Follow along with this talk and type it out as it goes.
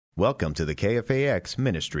Welcome to the KFAX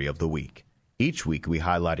Ministry of the Week. Each week we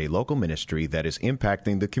highlight a local ministry that is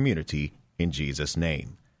impacting the community in Jesus'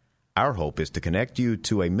 name. Our hope is to connect you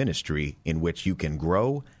to a ministry in which you can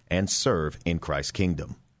grow and serve in Christ's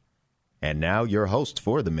kingdom. And now your host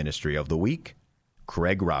for the Ministry of the Week,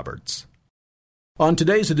 Craig Roberts. On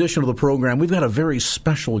today's edition of the program, we've got a very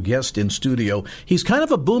special guest in studio. He's kind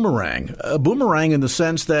of a boomerang in the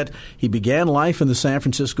sense that he began life in the San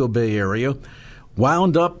Francisco Bay Area,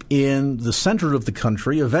 wound up in the center of the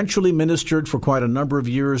country, eventually ministered for quite a number of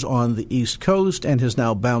years on the East Coast, and has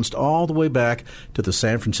now bounced all the way back to the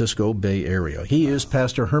San Francisco Bay Area. He is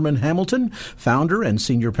Pastor Hurmon Hamilton, founder and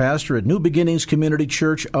senior pastor at New Beginnings Community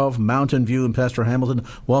Church of Mountain View. And Pastor Hamilton,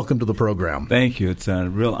 welcome to the program. Thank you. It's a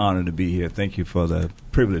real honor to be here. Thank you for the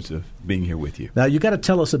privilege of being here with you. Now, you got to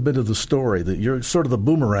tell us a bit of the story, that you're sort of the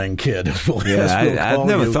boomerang kid. I've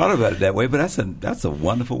never thought about it that way, but that's a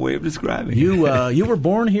wonderful way of describing it. You were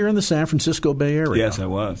born here in the San Francisco Bay Area. Yes, I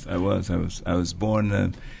was. I was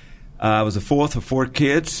born. I was the fourth of four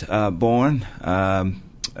kids born early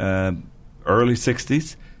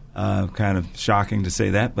 '60s. Kind of shocking to say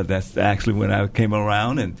that, but that's actually when I came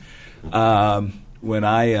around. And when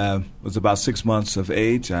I was about 6 months of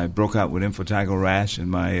age, I broke out with impetigo rash in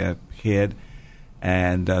my head,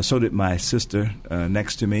 and so did my sister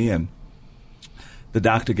next to me. And the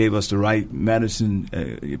doctor gave us the right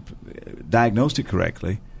medicine, diagnosed it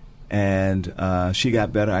correctly, and she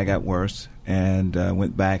got better, I got worse, and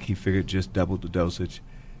went back. He figured just doubled the dosage.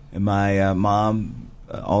 And my mom,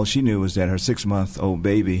 all she knew was that her 6-month-old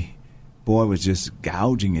baby boy was just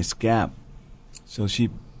gouging his scalp. So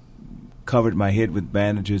she covered my head with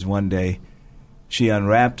bandages one day. She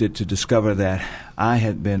unwrapped it to discover that I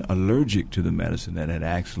had been allergic to the medicine that had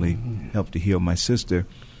actually helped to heal my sister.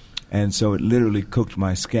 And so it literally cooked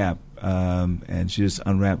my scalp, and she just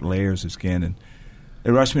unwrapped layers of skin. And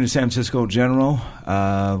they rushed me to San Francisco General.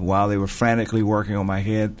 While they were frantically working on my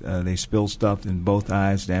head, they spilled stuff in both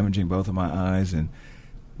eyes, damaging both of my eyes, and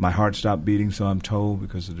my heart stopped beating, so I'm told,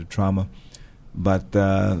 because of the trauma. But,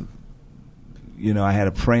 I had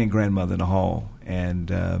a praying grandmother in the hall,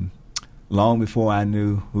 and long before I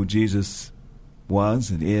knew who Jesus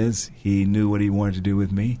was and is, he knew what he wanted to do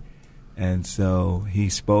with me. And so he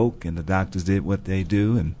spoke, and the doctors did what they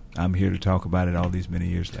do, and I'm here to talk about it all these many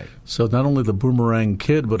years later. So not only the boomerang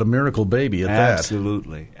kid, but a miracle baby at that.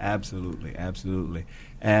 Absolutely.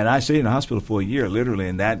 And I stayed in the hospital for a year, literally,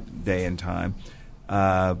 in that day and time,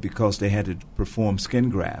 because they had to perform skin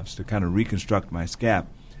grafts to kind of reconstruct my scalp.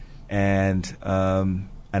 And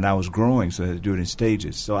I was growing, so they had to do it in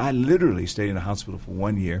stages. So I literally stayed in the hospital for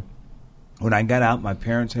 1 year. When I got out, my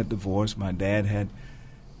parents had divorced. My dad had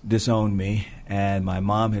disowned me, and my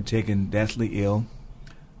mom had taken deathly ill.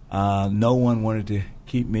 No one wanted to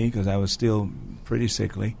keep me because I was still pretty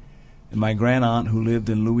sickly. And my grand-aunt, who lived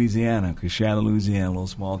in Louisiana, Coachella, Louisiana, a little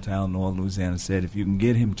small town, North Louisiana, said, if you can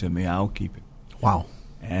get him to me, I'll keep him. Wow.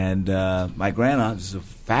 And my grand-aunt, this is a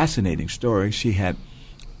fascinating story. She had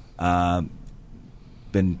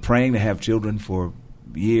been praying to have children for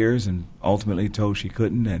years and ultimately told she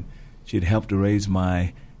couldn't, and she had helped to raise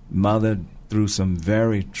my mother through some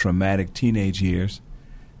very traumatic teenage years.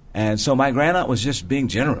 And so my grandaunt was just being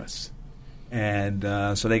generous. And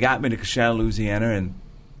so they got me to Coachella, Louisiana, and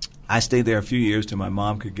I stayed there a few years till my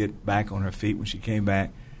mom could get back on her feet. When she came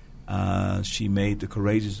back, she made the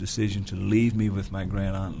courageous decision to leave me with my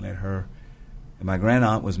grandaunt and let her. And my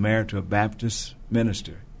grandaunt was married to a Baptist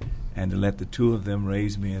minister, and to let the two of them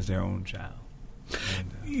raise me as their own child.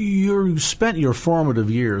 And, you spent your formative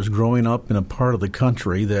years growing up in a part of the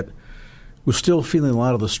country that was still feeling a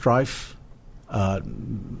lot of the strife,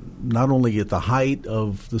 not only at the height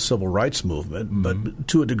of the civil rights movement, but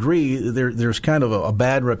to a degree, there's kind of a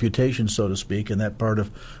bad reputation, so to speak, in that part of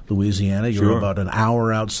Louisiana. You're about an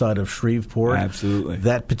hour outside of Shreveport. Absolutely.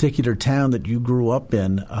 That particular town that you grew up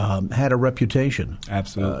in had a reputation.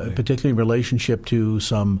 Absolutely. Particularly in relationship to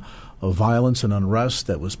some violence and unrest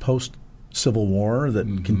that was post-Civil War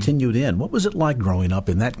that continued in. What was it like growing up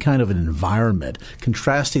in that kind of an environment,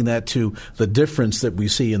 contrasting that to the difference that we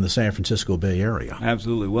see in the San Francisco Bay Area?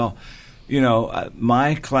 Absolutely. Well,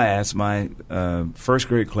 my class, my first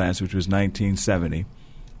grade class, which was 1970,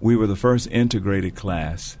 we were the first integrated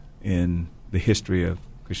class in the history of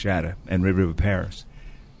Coachella and Red River Parish.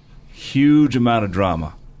 Huge amount of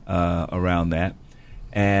drama around that.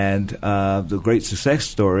 And the great success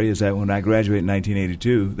story is that when I graduated in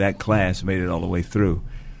 1982, that class made it all the way through.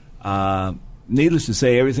 Needless to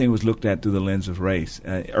say, everything was looked at through the lens of race.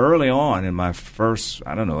 Early on in my first,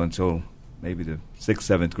 until maybe the 6th,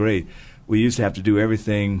 7th grade, we used to have to do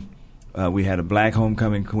everything We had a black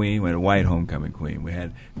homecoming queen. We had a white homecoming queen.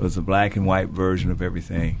 It was a black and white version of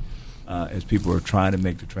everything as people were trying to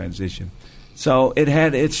make the transition. So it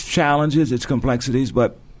had its challenges, its complexities,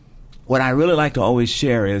 but what I really like to always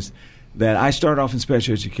share is that I started off in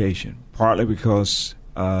special education, partly because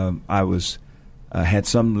I had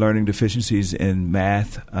some learning deficiencies in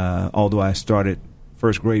math, although I started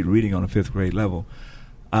first grade reading on a fifth grade level,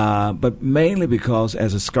 but mainly because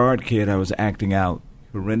as a scarred kid I was acting out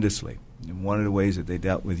horrendously. And one of the ways that they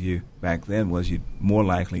dealt with you back then was you'd more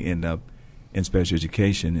likely end up in special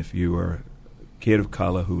education if you were a kid of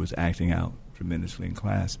color who was acting out tremendously in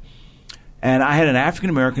class. And I had an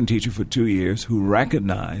African-American teacher for 2 years who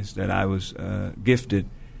recognized that I was gifted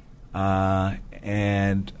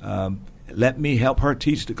and let me help her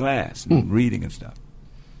teach the class, reading and stuff.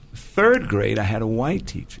 Third grade, I had a white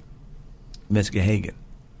teacher, Miss Gahagan,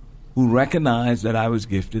 who recognized that I was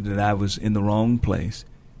gifted, that I was in the wrong place.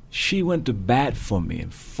 She went to bat for me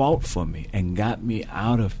and fought for me and got me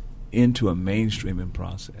into a mainstreaming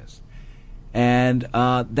process. And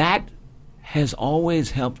that has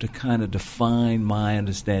always helped to kind of define my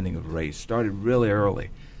understanding of race. Started really early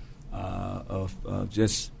of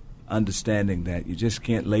just understanding that you just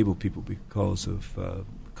can't label people because of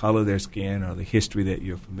color of their skin or the history that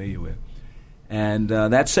you're familiar with. And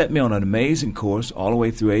that set me on an amazing course. All the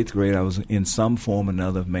way through 8th grade, I was in some form or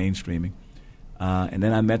another of mainstreaming. And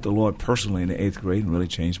then I met the Lord personally in the 8th grade and really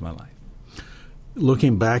changed my life.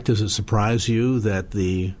 Looking back, does it surprise you that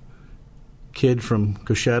the kid from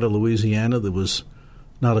Cochetta, Louisiana, that was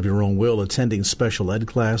not of your own will, attending special ed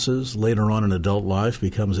classes, later on in adult life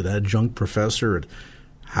becomes an adjunct professor at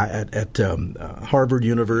Harvard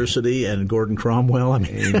University and Gordon Cromwell? I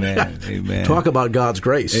mean, amen, amen. Talk about God's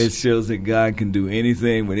grace. It shows that God can do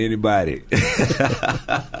anything with anybody.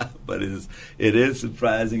 But it is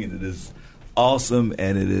surprising, and it is awesome,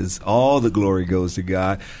 and it is all the glory goes to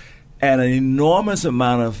God. And an enormous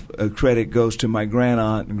amount of credit goes to my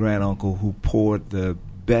grandaunt and granduncle who poured the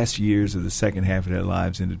best years of the second half of their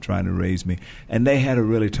lives into trying to raise me. And they had a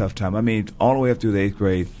really tough time. I mean, all the way up through the 8th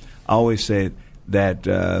grade, I always said that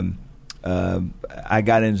I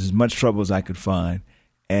got in as much trouble as I could find.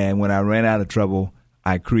 And when I ran out of trouble,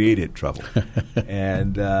 I created trouble.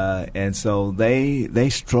 And so they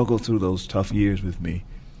struggled through those tough years with me,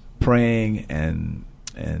 praying and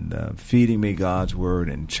feeding me God's word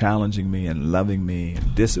and challenging me and loving me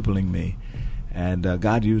and disciplining me. And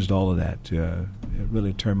God used all of that to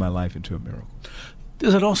really turn my life into a miracle.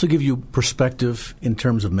 Does it also give you perspective in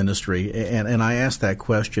terms of ministry? And I ask that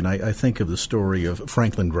question. I think of the story of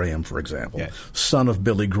Franklin Graham, for example, yes. Son of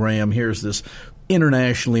Billy Graham. Here's this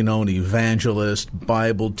internationally known evangelist,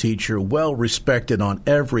 Bible teacher, well-respected on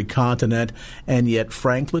every continent, and yet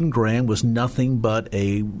Franklin Graham was nothing but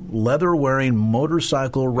a leather-wearing,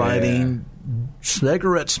 motorcycle-riding,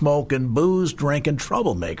 cigarette-smoking, booze-drinking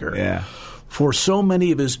troublemaker. Yeah. For so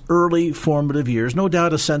many of his early formative years, no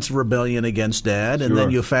doubt a sense of rebellion against Dad, and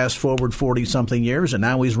then you fast forward 40-something years, and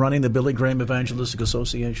now he's running the Billy Graham Evangelistic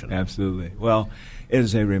Association. Absolutely. Well, it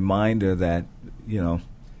is a reminder that,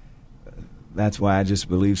 that's why I just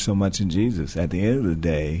believe so much in Jesus. At the end of the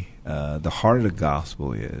day, the heart of the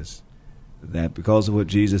gospel is that because of what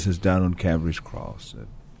Jesus has done on Calvary's cross, a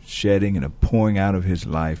shedding and a pouring out of his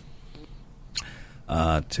life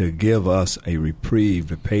to give us a reprieve,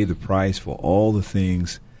 to pay the price for all the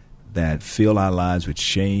things that fill our lives with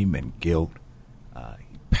shame and guilt.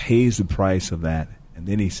 He pays the price of that, and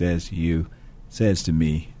then he says to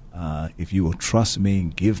me, if you will trust me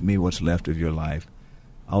and give me what's left of your life,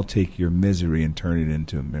 I'll take your misery and turn it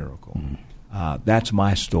into a miracle. That's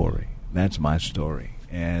my story. That's my story.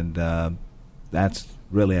 And that's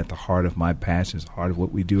really at the heart of my passion, the heart of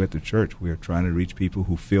what we do at the church. We are trying to reach people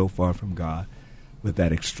who feel far from God with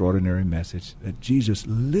that extraordinary message that Jesus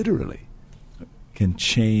literally can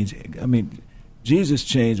change. I mean, Jesus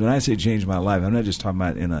changed. When I say change my life, I'm not just talking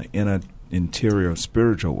about in an interior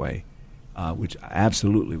spiritual way, which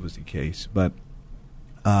absolutely was the case, but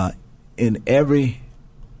in every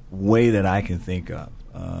way that I can think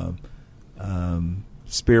of,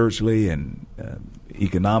 spiritually and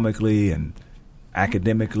economically and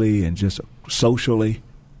academically and just socially.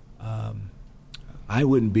 I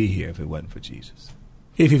wouldn't be here if it wasn't for Jesus.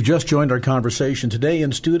 If you've just joined our conversation, today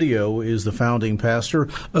in studio is the founding pastor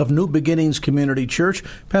of New Beginnings Community Church.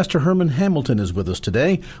 Pastor Hurmon Hamilton is with us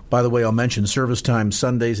today. By the way, I'll mention service time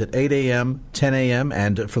Sundays at 8 a.m., 10 a.m.,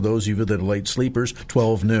 and for those of you that are late sleepers,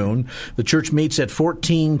 12 noon. The church meets at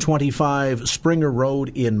 1425 Springer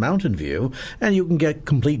Road in Mountain View, and you can get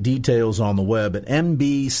complete details on the web at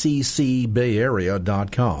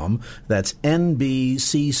nbccbayarea.com. That's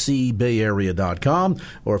nbccbayarea.com,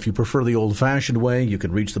 or if you prefer the old-fashioned way, you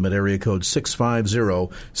can reach them at area code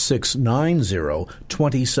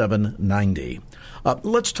 650-690-2790.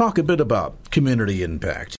 Let's talk a bit about community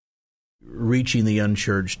impact. Reaching the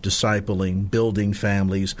unchurched, discipling, building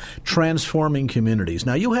families, transforming communities.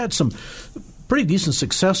 Now, you had some pretty decent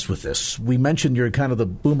success with this. We mentioned you're kind of the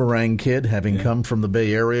boomerang kid, having come from the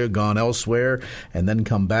Bay Area, gone elsewhere, and then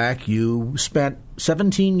come back. You spent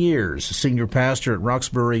 17 years senior pastor at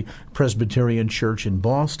Roxbury Presbyterian Church in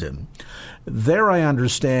Boston. There, I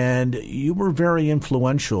understand, you were very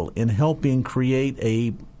influential in helping create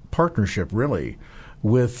a partnership, really,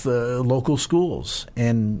 with local schools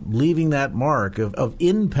and leaving that mark of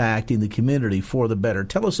impacting the community for the better.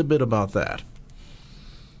 Tell us a bit about that.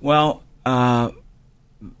 Well,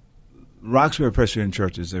 Roxbury Presbyterian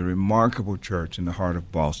Church is a remarkable church in the heart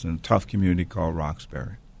of Boston, a tough community called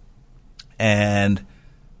Roxbury. And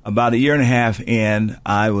about a year and a half in,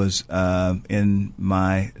 I was in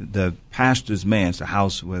the pastor's manse, the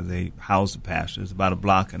house where they house the pastors, about a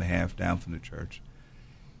block and a half down from the church.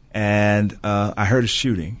 And I heard a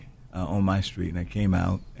shooting on my street, and I came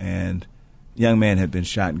out, and a young man had been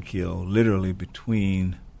shot and killed literally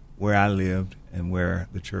between where I lived and where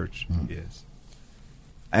the church is.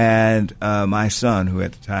 And my son, who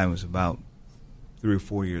at the time was about 3 or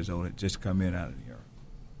 4 years old, had just come in out of the yard.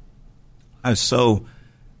 I was so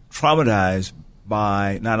traumatized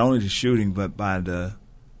by not only the shooting, but by the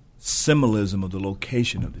symbolism of the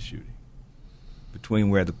location of the shooting between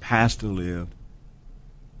where the pastor lived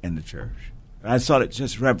and the church. I thought it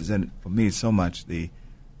just represented for me so much in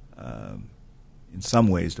some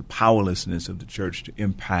ways, the powerlessness of the church to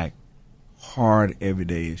impact hard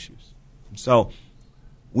everyday issues. So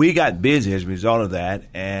we got busy as a result of that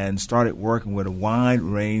and started working with a wide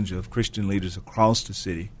range of Christian leaders across the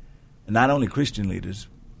city. And not only Christian leaders,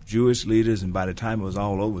 Jewish leaders, and by the time it was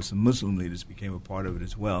all over, some Muslim leaders became a part of it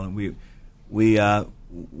as well. And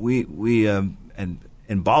and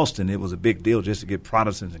in Boston, it was a big deal just to get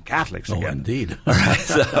Protestants and Catholics together. Oh, indeed. Right,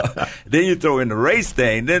 so then you throw in the race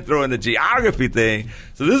thing, then throw in the geography thing.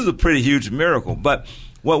 So this is a pretty huge miracle. But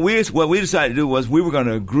what we decided to do was we were going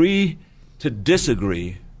to agree to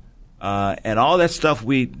disagree, and all that stuff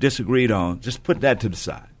we disagreed on, just put that to the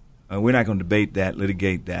side. We're not going to debate that,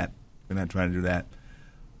 litigate that. We're not trying to do that.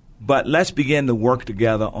 But let's begin to work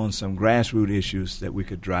together on some grassroots issues that we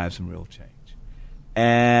could drive some real change.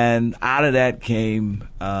 And out of that came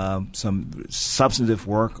some substantive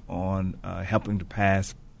work on helping to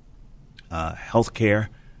pass health care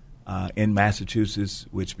in Massachusetts,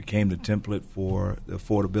 which became the template for the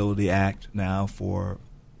Affordability Act now for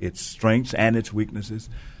its strengths and its weaknesses.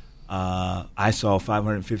 I saw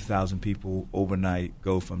 550,000 people overnight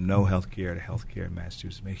go from no health care to health care in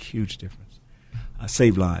Massachusetts. Made a huge difference.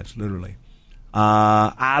 Saved lives, literally.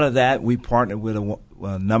 Out of that, we partnered with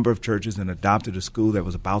a number of churches and adopted a school that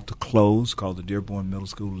was about to close called the Dearborn Middle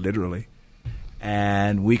School, literally.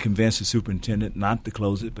 And we convinced the superintendent not to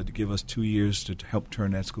close it, but to give us 2 years to help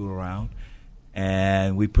turn that school around.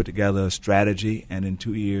 And we put together a strategy, and in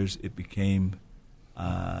 2 years it became,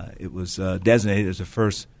 it was designated as the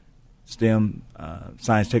first STEM,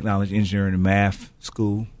 science, technology, engineering, and math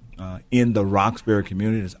school in the Roxbury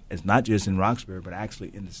community. It's not just in Roxbury, but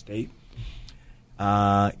actually in the state.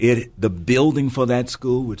 The building for that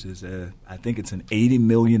school, which is I think it's an $80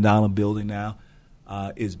 million building now,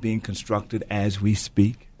 is being constructed as we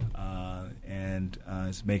speak, and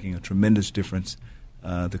it's making a tremendous difference.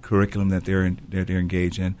 The curriculum that they're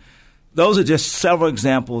engaged in. Those are just several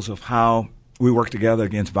examples of how we work together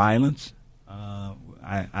against violence.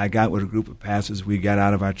 I got with a group of pastors. We got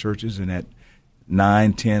out of our churches, and at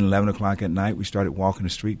 9, 10, 11 o'clock at night, we started walking the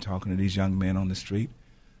street, talking to these young men on the street.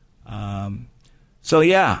 So,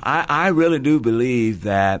 yeah, I really do believe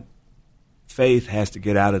that faith has to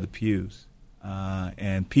get out of the pews,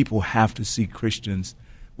 and people have to see Christians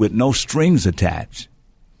with no strings attached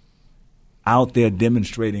out there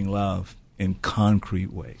demonstrating love in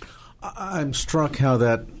concrete ways. I'm struck how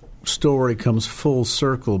that story comes full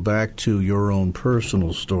circle back to your own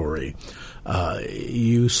personal story.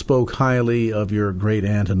 You spoke highly of your great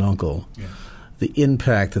aunt and uncle, the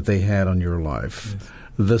impact that they had on your life,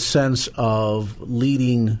 the sense of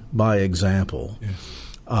leading by example.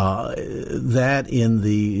 that in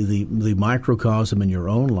the microcosm in your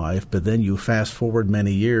own life, but then you fast forward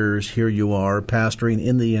many years, here you are pastoring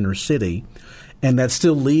in the inner city, and that's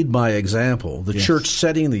still lead by example, the church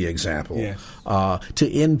setting the example to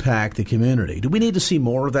impact the community. Do we need to see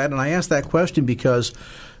more of that? And I ask that question because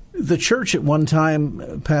the church at one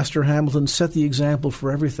time, Pastor Hamilton, set the example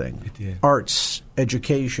for everything. It did. Arts,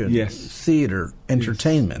 education, theater,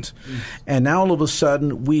 entertainment. Yes. And now all of a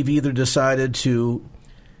sudden we've either decided to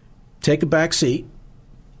take a back seat,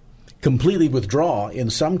 completely withdraw in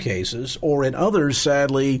some cases, or in others,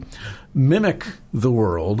 sadly, mimic the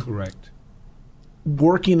world. Correct.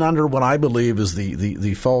 Working under what I believe is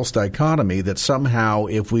the false dichotomy that somehow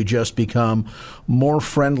if we just become more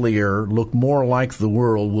friendlier, look more like the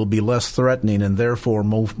world, we'll be less threatening, and therefore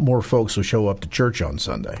more folks will show up to church on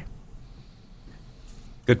Sunday.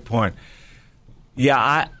 Good point.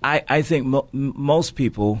 Yeah, I think most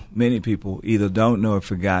people, many people, either don't know or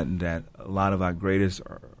forgotten that a lot of our greatest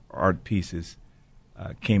art pieces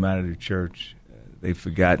came out of the church. They've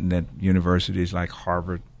forgotten that universities like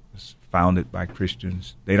Harvard was founded by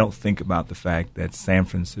Christians. They don't think about the fact that San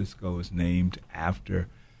Francisco is named after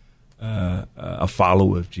a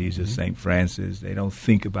follower of Jesus, St. Francis. They don't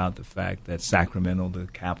think about the fact that Sacramento, the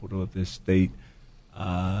capital of this state,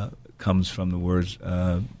 comes from the words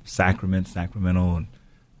Sacramento, and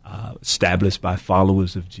established by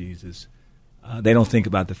followers of Jesus. They don't think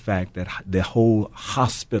about the fact that the whole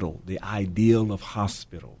hospital, the ideal of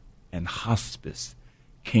hospital and hospice,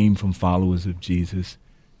 came from followers of Jesus.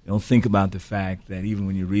 They don't think about the fact that even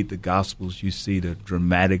when you read the Gospels, you see the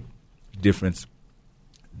dramatic difference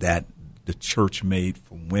that the church made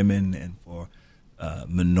for women and for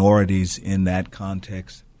minorities in that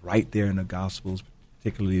context, right there in the Gospels,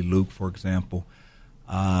 particularly Luke, for example,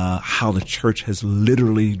 how the church has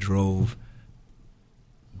literally drove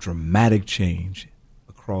dramatic change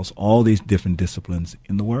across all these different disciplines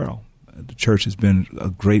in the world. The church has been a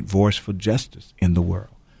great voice for justice in the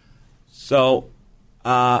world. So,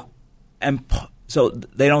 so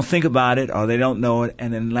they don't think about it, or they don't know it,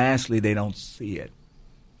 and then lastly, they don't see it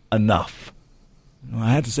enough.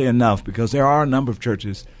 I had to say enough because there are a number of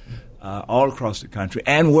churches all across the country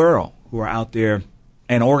and world who are out there,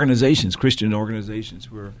 and organizations, Christian organizations,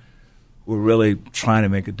 who are really trying to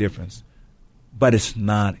make a difference. But it's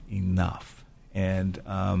not enough. And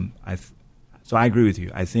so I agree with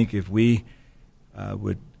you. I think if we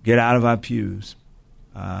would get out of our pews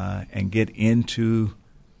and get into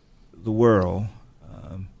the world,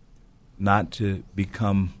 not to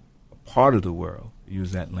become a part of the world,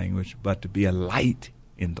 use that language, but to be a light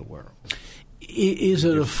in the world. Is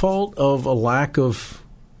it a fault of a lack of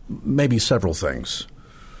maybe several things?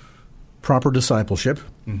 Proper discipleship,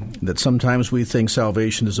 that sometimes we think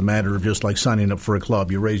salvation is a matter of just like signing up for a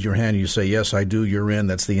club. You raise your hand, you say, yes, I do, you're in,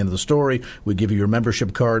 that's the end of the story. We give you your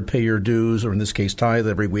membership card, pay your dues, or in this case, tithe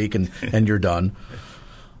every week, and you're done.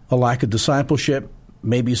 A lack of discipleship,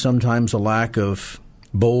 maybe sometimes a lack of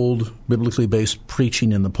bold, biblically based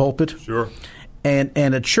preaching in the pulpit. Sure. And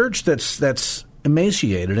a church that's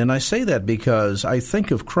emaciated. And I say that because I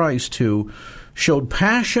think of Christ who showed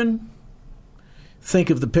passion.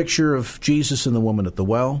 Think of the picture of Jesus and the woman at the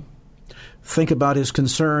well. Think about his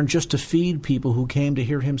concern just to feed people who came to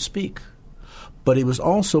hear him speak. But he was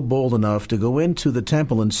also bold enough to go into the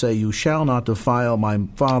temple and say, you shall not defile my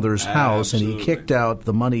Father's house, and he kicked out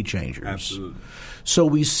the money changers. Absolutely. So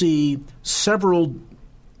we see several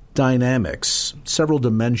dynamics, several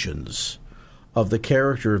dimensions of the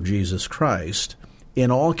character of Jesus Christ,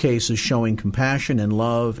 in all cases showing compassion and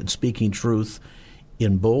love and speaking truth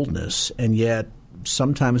in boldness, and yet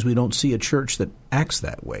sometimes we don't see a church that acts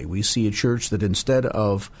that way. We see a church that instead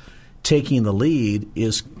of taking the lead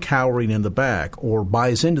is cowering in the back or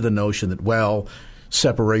buys into the notion that, well,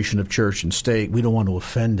 separation of church and state, we don't want to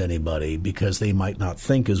offend anybody because they might not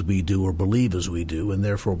think as we do or believe as we do, and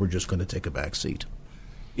therefore we're just going to take a back seat.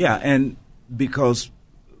 Yeah, and because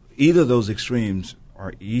either of those extremes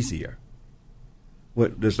are easier.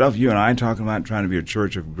 What the stuff you and I are talking about, trying to be a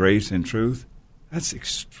church of grace and truth, that's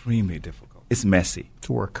extremely difficult. It's messy. It's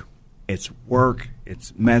work. It's work.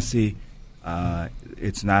 It's messy.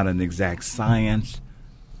 It's not an exact science,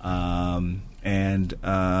 it's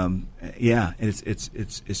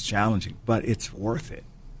challenging, but it's worth it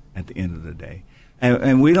at the end of the day.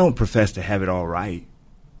 And we don't profess to have it all right?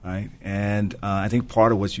 And I think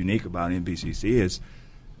part of what's unique about NBCC is,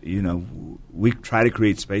 we try to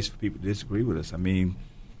create space for people to disagree with us. I mean,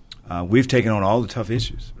 we've taken on all the tough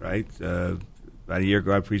issues, right? About a year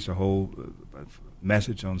ago, I preached a whole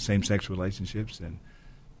message on same-sex relationships and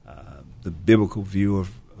the biblical view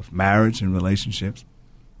of marriage and relationships.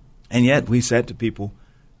 And yet we said to people,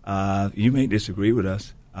 You may disagree with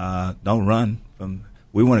us. Don't run from.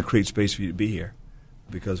 We want to create space for you to be here,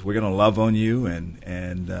 because we're going to love on you and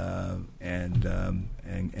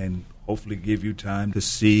hopefully give you time to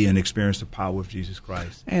see and experience the power of Jesus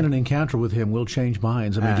Christ. And an encounter with him will change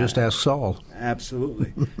minds. I mean, just ask Saul.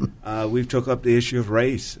 Absolutely. We've took up the issue of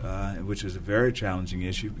race, which is a very challenging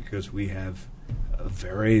issue because we have a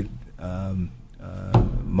very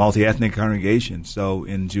multi-ethnic congregation. So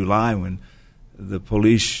in July, when the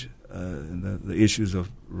police, the issues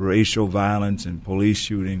of racial violence and police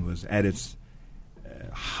shooting was at its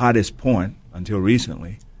hottest point until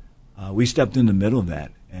recently, we stepped in the middle of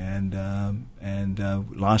that and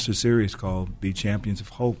launched a series called Be Champions of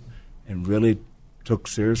Hope, and really took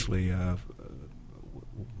seriously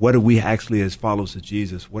what do we actually, as followers of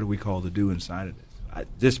Jesus, what are we called to do inside of this?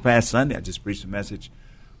 This past Sunday, I just preached a message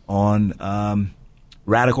on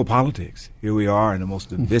radical politics. Here we are in the most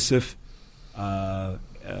divisive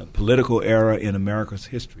political era in America's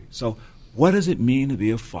history. So what does it mean to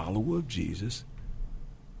be a follower of Jesus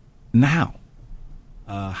now?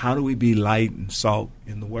 How do we be light and salt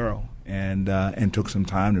in the world? And took some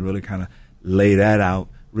time to really kind of lay that out,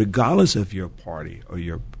 regardless of your party or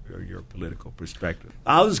your political perspective.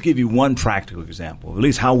 I'll just give you one practical example, at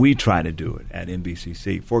least how we try to do it at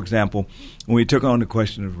NBCC. For example, when we took on the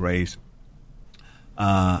question of race,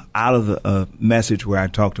 out of the message where I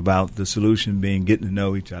talked about the solution being getting to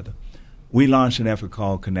know each other, we launched an effort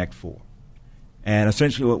called Connect 4. And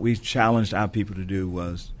essentially what we challenged our people to do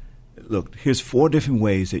was, look, here's 4 different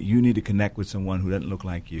ways that you need to connect with someone who doesn't look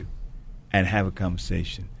like you and have a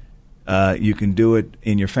conversation. You can do it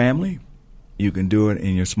in your family. You can do it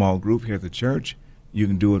in your small group here at the church. You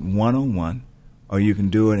can do it one-on-one, or you can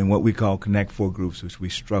do it in what we call Connect 4 groups, which we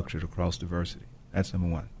structured across diversity. That's number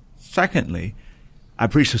one. Secondly, I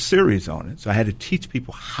preached a series on it, so I had to teach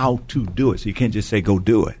people how to do it. So you can't just say, go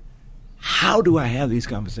do it. How do I have these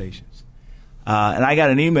conversations? And I got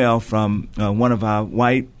an email from one of our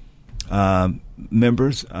white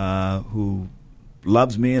members who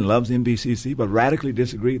loves me and loves NBCC, but radically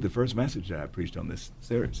disagreed with the first message that I preached on this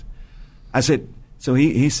series. I said, so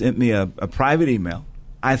he sent me a private email.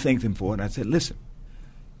 I thanked him for it. I said, listen,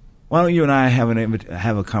 why don't you and I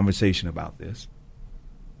have a conversation about this?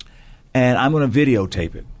 And I'm going to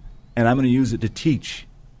videotape it, and I'm going to use it to teach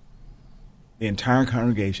the entire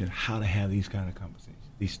congregation how to have these kind of conversations,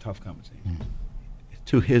 these tough conversations. Mm-hmm.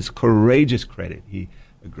 To his courageous credit, he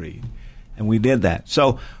agreed. And we did that.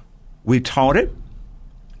 So we taught it,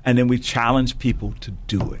 and then we challenged people to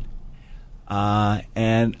do it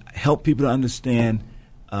and help people to understand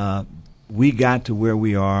we got to where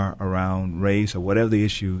we are around race or whatever the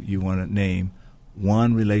issue you want to name,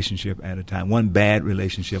 one relationship at a time, one bad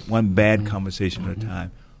relationship, one bad conversation at a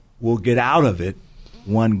time. We'll get out of it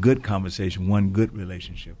one good conversation, one good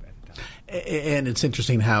relationship at a time. And it's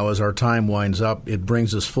interesting how, as our time winds up, it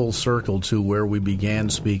brings us full circle to where we began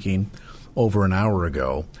speaking over an hour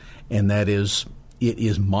ago, and that is, it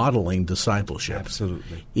is modeling discipleship.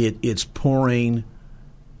 Absolutely. It's pouring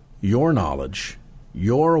your knowledge,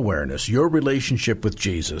 your awareness, your relationship with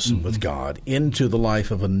Jesus and with God into the life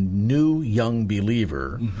of a new young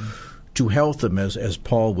believer to help them, as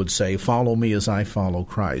Paul would say, follow me as I follow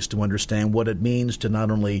Christ, to understand what it means to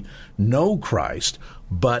not only know Christ,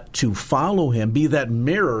 but to follow him, be that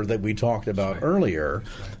mirror that we talked about earlier,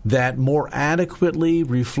 that more adequately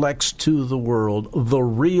reflects to the world the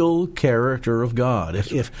real character of God.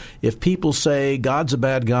 If people say God's a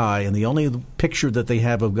bad guy and the only picture that they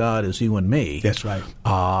have of God is you and me, that's right.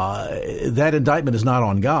 That indictment is not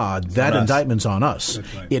on God. That indictment's on us.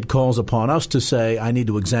 That's right. It calls upon us to say, I need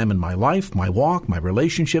to examine my life, my walk, my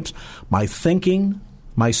relationships, my thinking,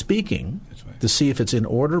 my speaking, to see if it's in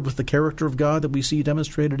order with the character of God that we see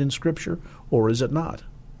demonstrated in Scripture, or is it not?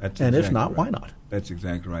 And if not, why not? That's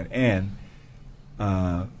exactly right. And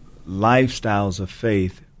lifestyles of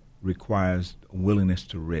faith requires a willingness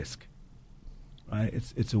to risk. Right?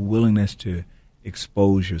 It's a willingness to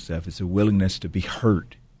expose yourself. It's a willingness to be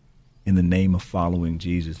hurt in the name of following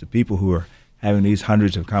Jesus. The people who are having these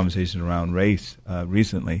hundreds of conversations around race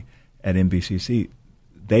recently at NBCC,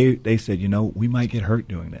 they said, we might get hurt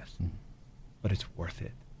doing this, but it's worth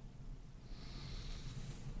it.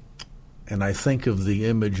 And I think of the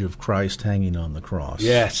image of Christ hanging on the cross.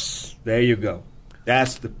 Yes, there you go.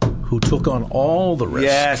 That's the who took on all the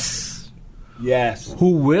risk. Yes.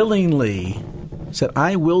 Who willingly said,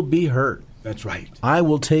 I will be hurt. That's right. I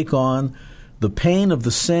will take on the pain of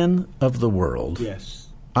the sin of the world. Yes.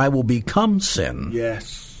 I will become sin.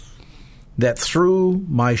 Yes. That through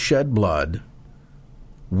my shed blood,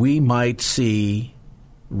 we might see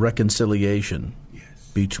reconciliation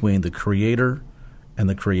between the Creator and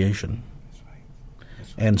the creation.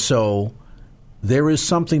 And so there is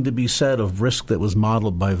something to be said of risk that was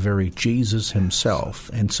modeled by very Jesus himself.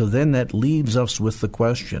 And so then that leaves us with the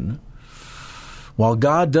question, while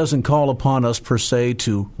God doesn't call upon us per se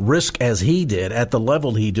to risk as he did, at the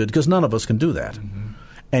level he did, because none of us can do that,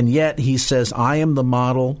 and yet he says, I am the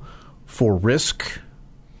model for risk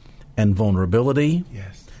and vulnerability,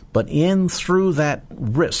 but through that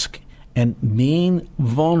risk and being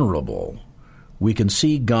vulnerable, we can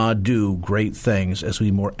see God do great things as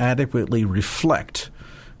we more adequately reflect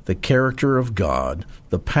the character of God,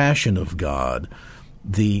 the passion of God,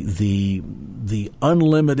 the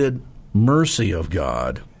unlimited mercy of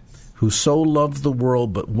God, who so loved the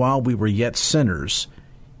world, but while we were yet sinners,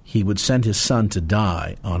 he would send his Son to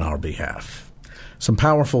die on our behalf. Some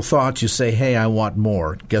powerful thoughts. You say, hey, I want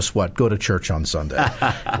more. Guess what? Go to church on Sunday.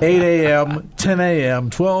 8 a.m., 10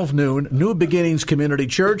 a.m., 12 noon, New Beginnings Community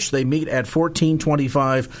Church. They meet at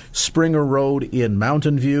 1425 Springer Road in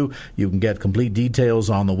Mountain View. You can get complete details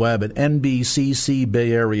on the web at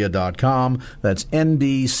nbccbayarea.com. That's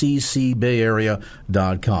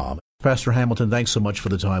nbccbayarea.com. Pastor Hamilton, thanks so much for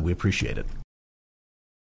the time. We appreciate it.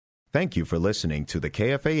 Thank you for listening to the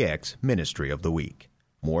KFAX Ministry of the Week.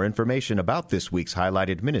 More information about this week's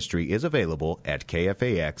highlighted ministry is available at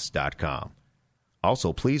kfax.com.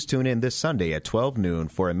 Also, please tune in this Sunday at 12 noon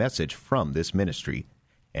for a message from this ministry.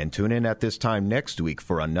 And tune in at this time next week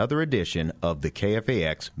for another edition of the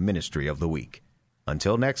KFAX Ministry of the Week.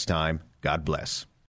 Until next time, God bless.